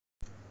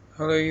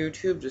Hello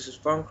YouTube, this is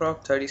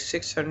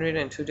Punkrock3600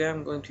 and today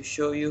I'm going to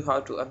show you how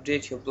to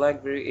update your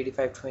Blackberry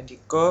 8520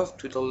 curve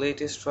to the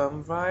latest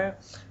firmware,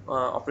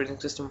 operating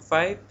system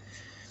 5.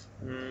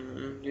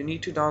 You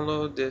need to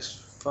download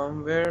this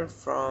firmware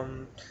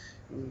from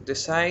the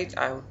site.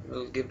 I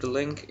will give the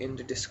link in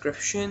the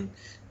description.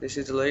 This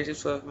is the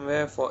latest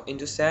firmware for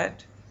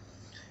Indosat.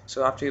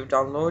 So after you've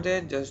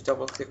downloaded, just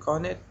double click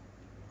on it,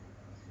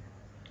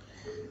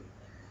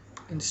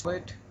 install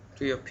it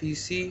to your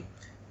PC.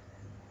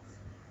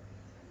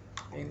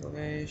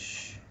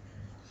 English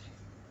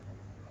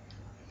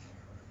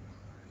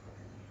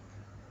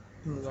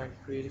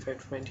Blackberry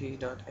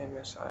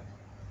 8520.msi.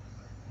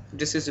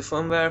 This is the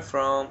firmware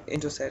from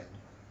Indosat.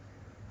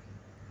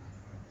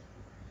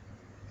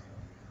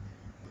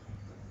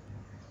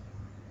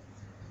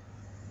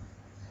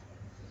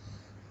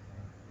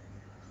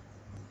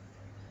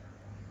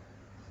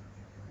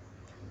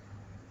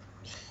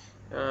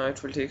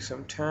 It will take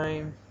some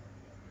time.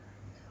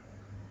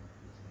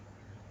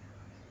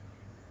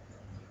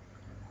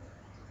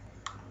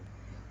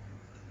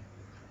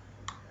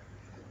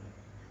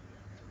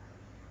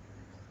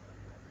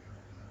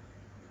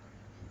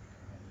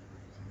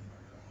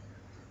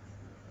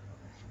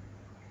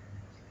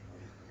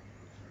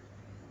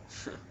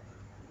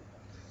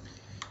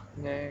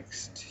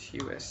 Next,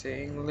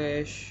 USA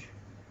English.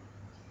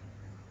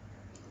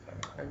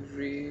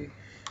 Agree.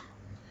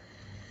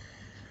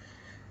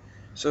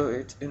 So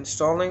it's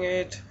installing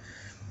it.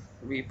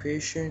 Be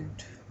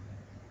patient.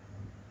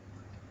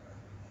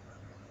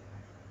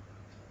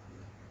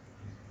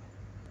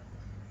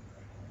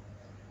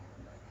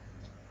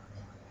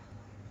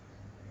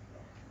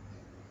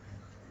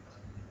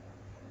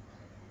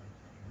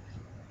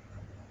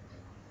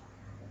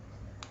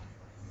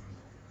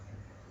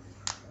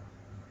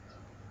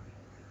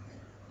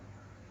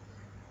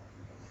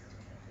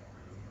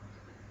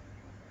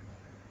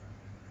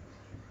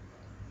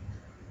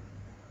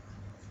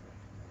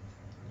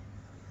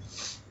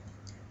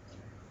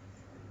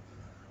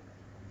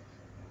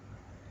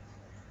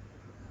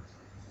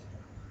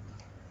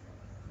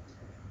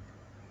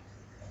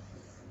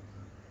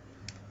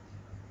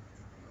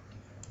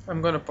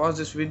 I'm gonna pause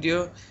this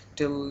video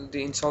till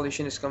the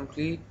installation is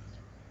complete.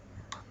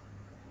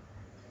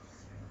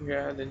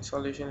 Yeah, the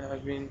installation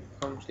has been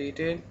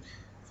completed.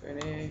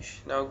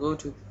 Finish. Now go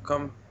to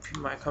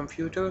my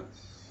computer.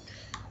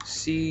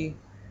 See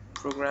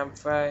program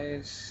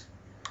files,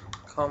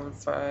 common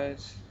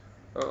files.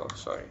 Oh,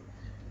 sorry.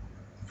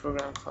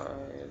 Program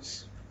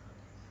files.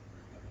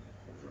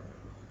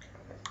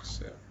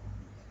 So,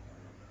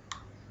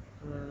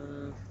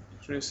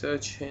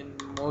 research in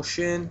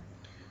motion.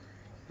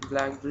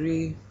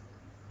 Blackberry.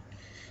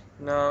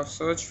 Now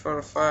search for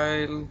a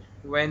file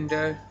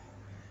vendor.xml.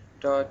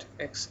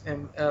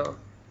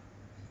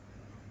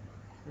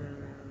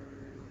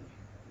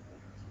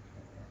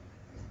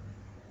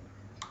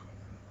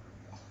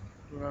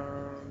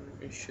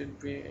 It should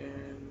be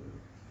in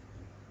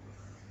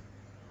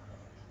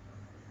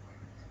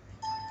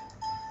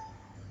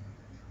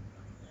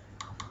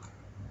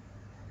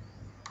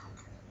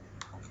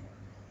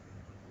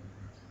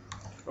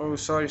oh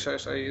sorry,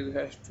 you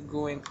have to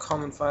go in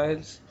common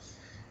files,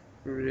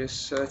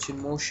 research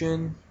in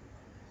motion,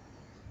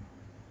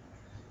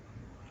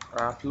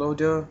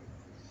 uploader.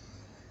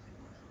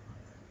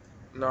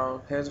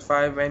 Now here's the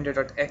file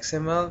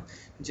vendor.xml.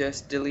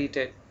 Just delete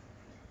it.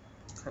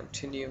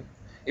 Continue.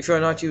 If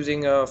you're not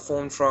using a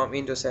phone from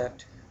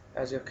Indosat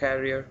as your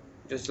carrier,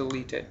 just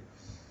delete it.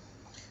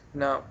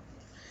 Now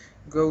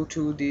go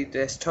to the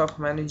desktop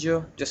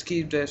manager. Just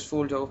keep this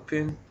folder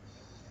open.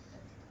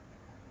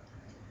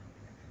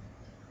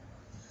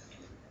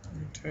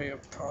 Enter your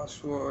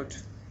password.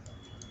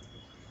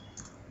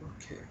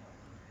 Okay.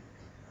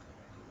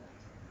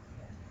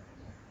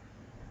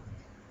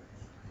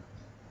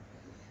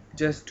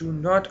 Just do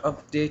not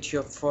update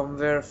your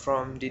firmware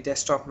from the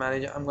desktop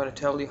manager. I'm going to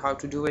tell you how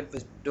to do it,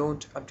 but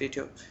don't update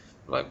your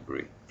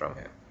library from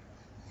here.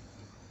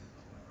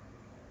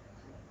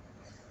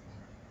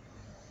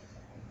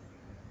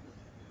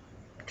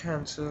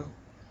 Cancel.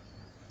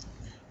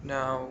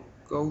 Now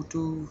go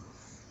to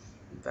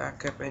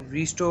backup and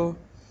restore.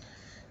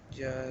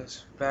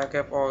 Just back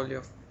up all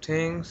your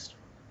things.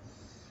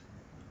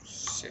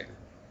 Save.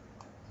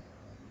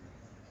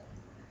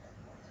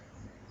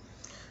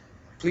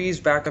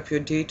 Please back up your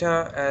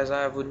data, as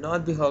I would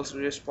not be held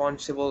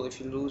responsible if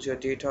you lose your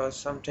data or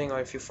something, or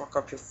if you fuck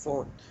up your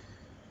phone.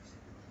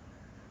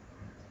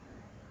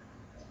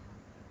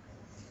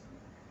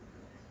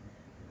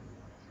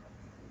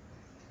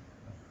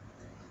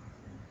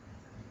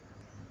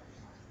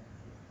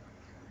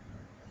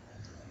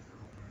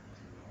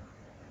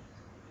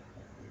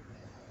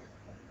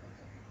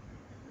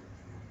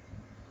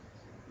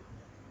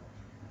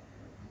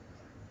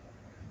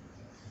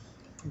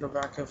 The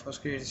backup was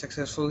created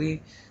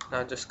successfully.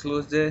 Now just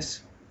close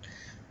this.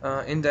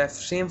 In the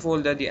same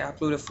folder, the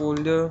uploader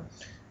folder,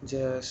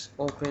 just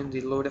open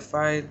the loader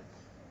file.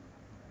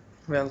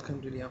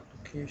 Welcome to the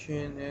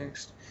application.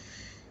 Next,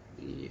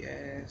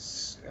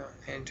 yes,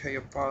 enter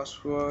your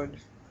password.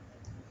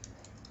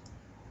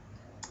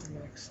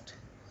 Next.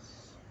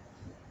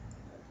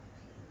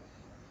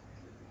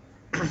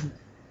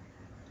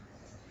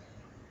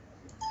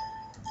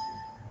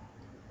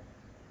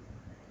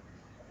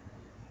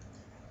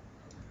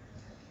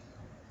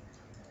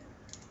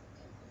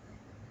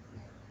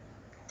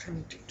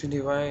 Connect to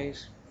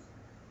device.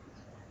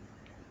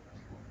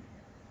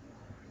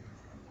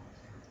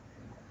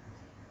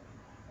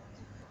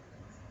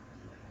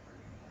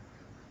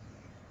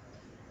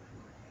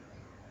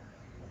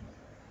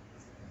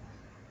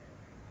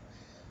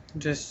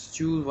 Just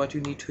choose what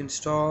you need to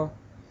install.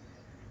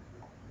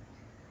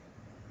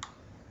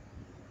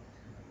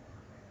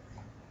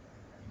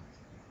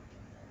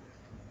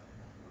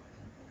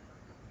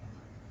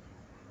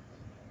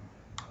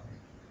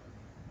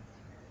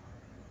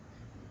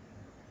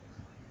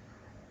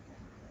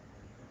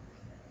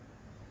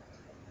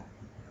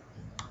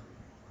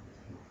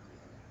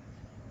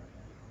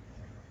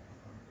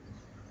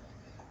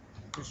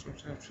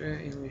 Software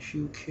English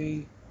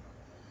UK.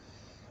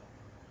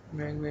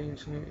 Blackberry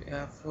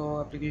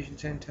Apple Application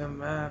Center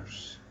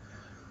Maps.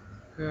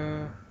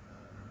 Uh,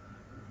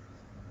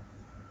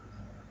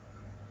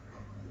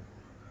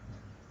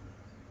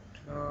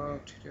 uh,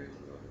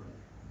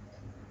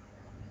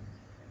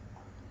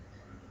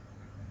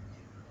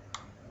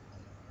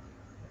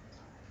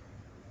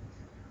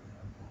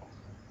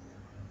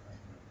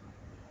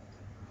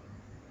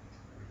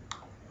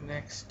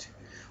 Next.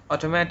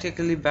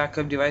 Automatically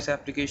backup device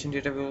application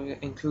data will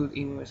include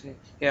email.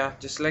 Yeah,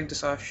 just select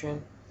this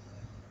option.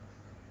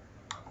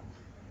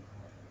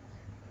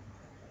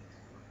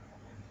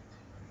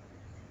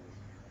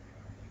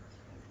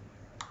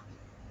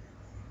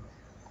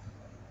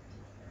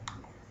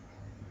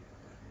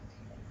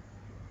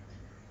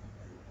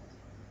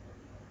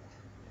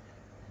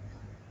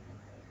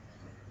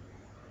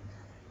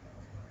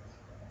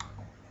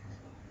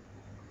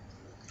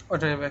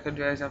 Automatic backup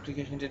device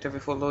application data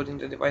before loading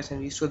the device and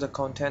restore the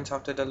contents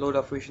after the load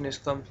operation is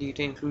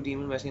complete. Include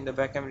email message in the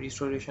backup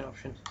restoration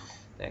options.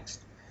 Next.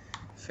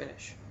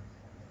 Finish.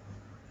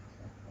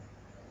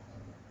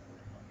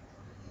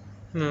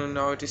 No,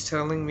 now it is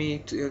telling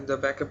me the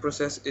backup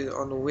process is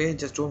on the way.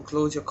 Just don't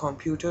close your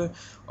computer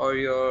or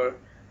your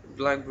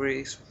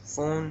Blackberry's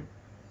phone.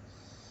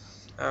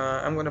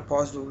 I'm gonna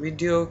pause the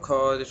video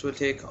because it will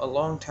take a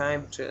long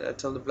time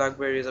until the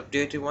Blackberry is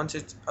updated. Once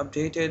it's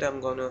updated,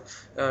 I'm gonna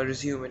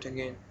resume it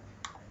again.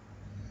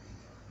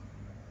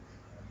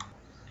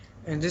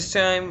 And this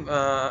time,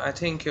 I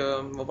think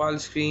your mobile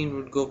screen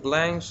would go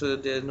blank, so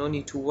there's no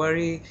need to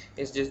worry.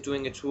 It's just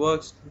doing its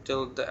work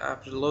until the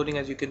app is loading.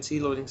 As you can see,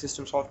 loading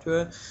system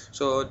software.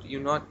 So you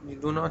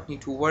do not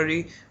need to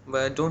worry,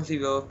 but don't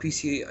leave your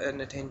PC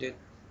unattended.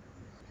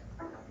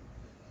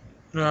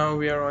 Now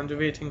we are on the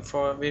wait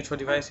for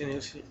device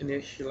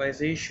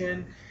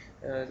initialization.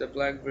 The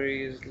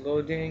Blackberry is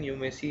loading. You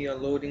may see a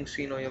loading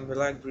screen on your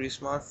Blackberry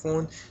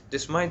smartphone.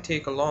 This might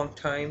take a long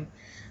time.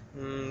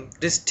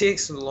 This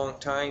takes a long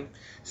time,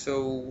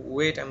 so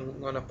wait, I'm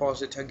gonna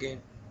pause it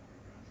again.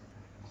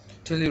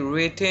 Till you're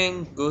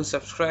waiting, go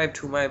subscribe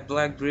to my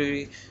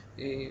Blackberry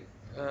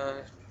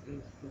uh,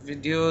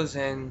 videos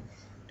and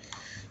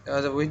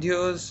other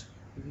videos.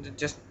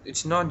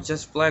 It's not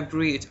just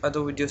Blackberry, it's other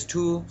videos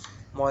too,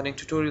 modding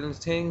tutorials and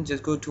things.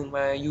 Just go to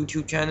my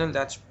YouTube channel,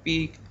 that's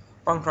Peak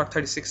Punkrock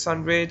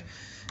 3600,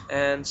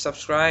 and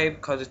subscribe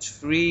because it's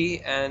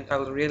free and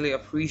I'll really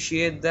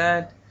appreciate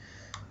that.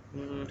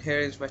 Here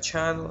is my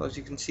channel, as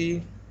you can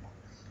see,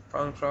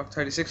 Punkrock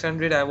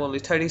 3600. I have only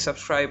 30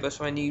 subscribers,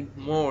 so I need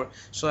more,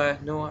 so I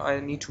know I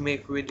need to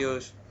make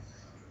videos.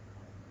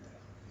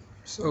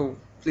 So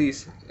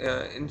please,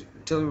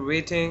 until you're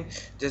waiting,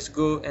 just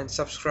go and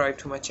subscribe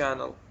to my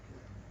channel.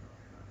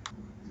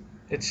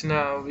 It's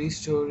now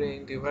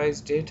restoring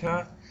device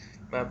data.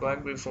 My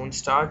Blackberry phone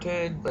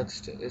started, but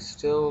it's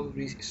still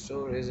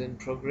restore is in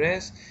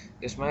progress.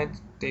 This might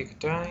take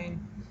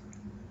time,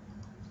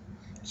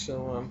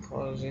 so I'm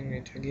pausing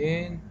it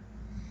again.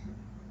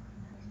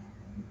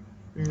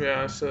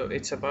 Yeah, so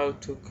it's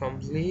about to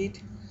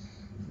complete.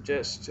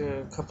 Just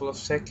a couple of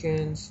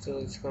seconds till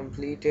it's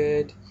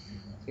completed.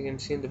 You can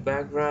see in the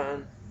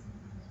background.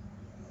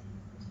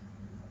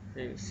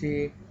 You can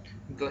see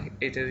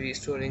it is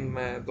restoring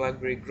my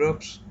Blackberry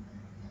groups.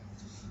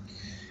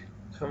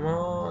 Come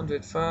on, do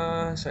it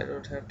fast. I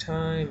don't have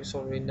time. It's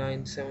already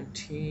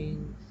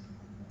 9:17.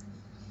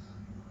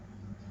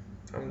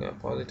 I'm gonna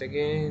pause it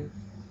again.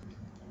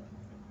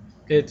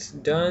 It's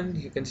done.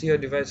 You can see your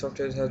device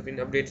software has been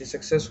updated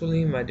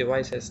successfully. My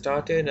device has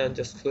started. I'll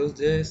just close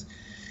this.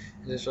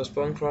 This was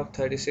Punkrock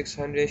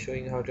 3600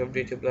 showing how to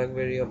update your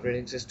Blackberry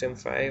operating system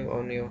 5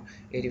 on your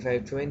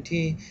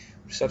 8520.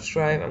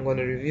 Subscribe. I'm going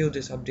to review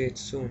this update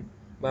soon.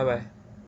 Bye bye.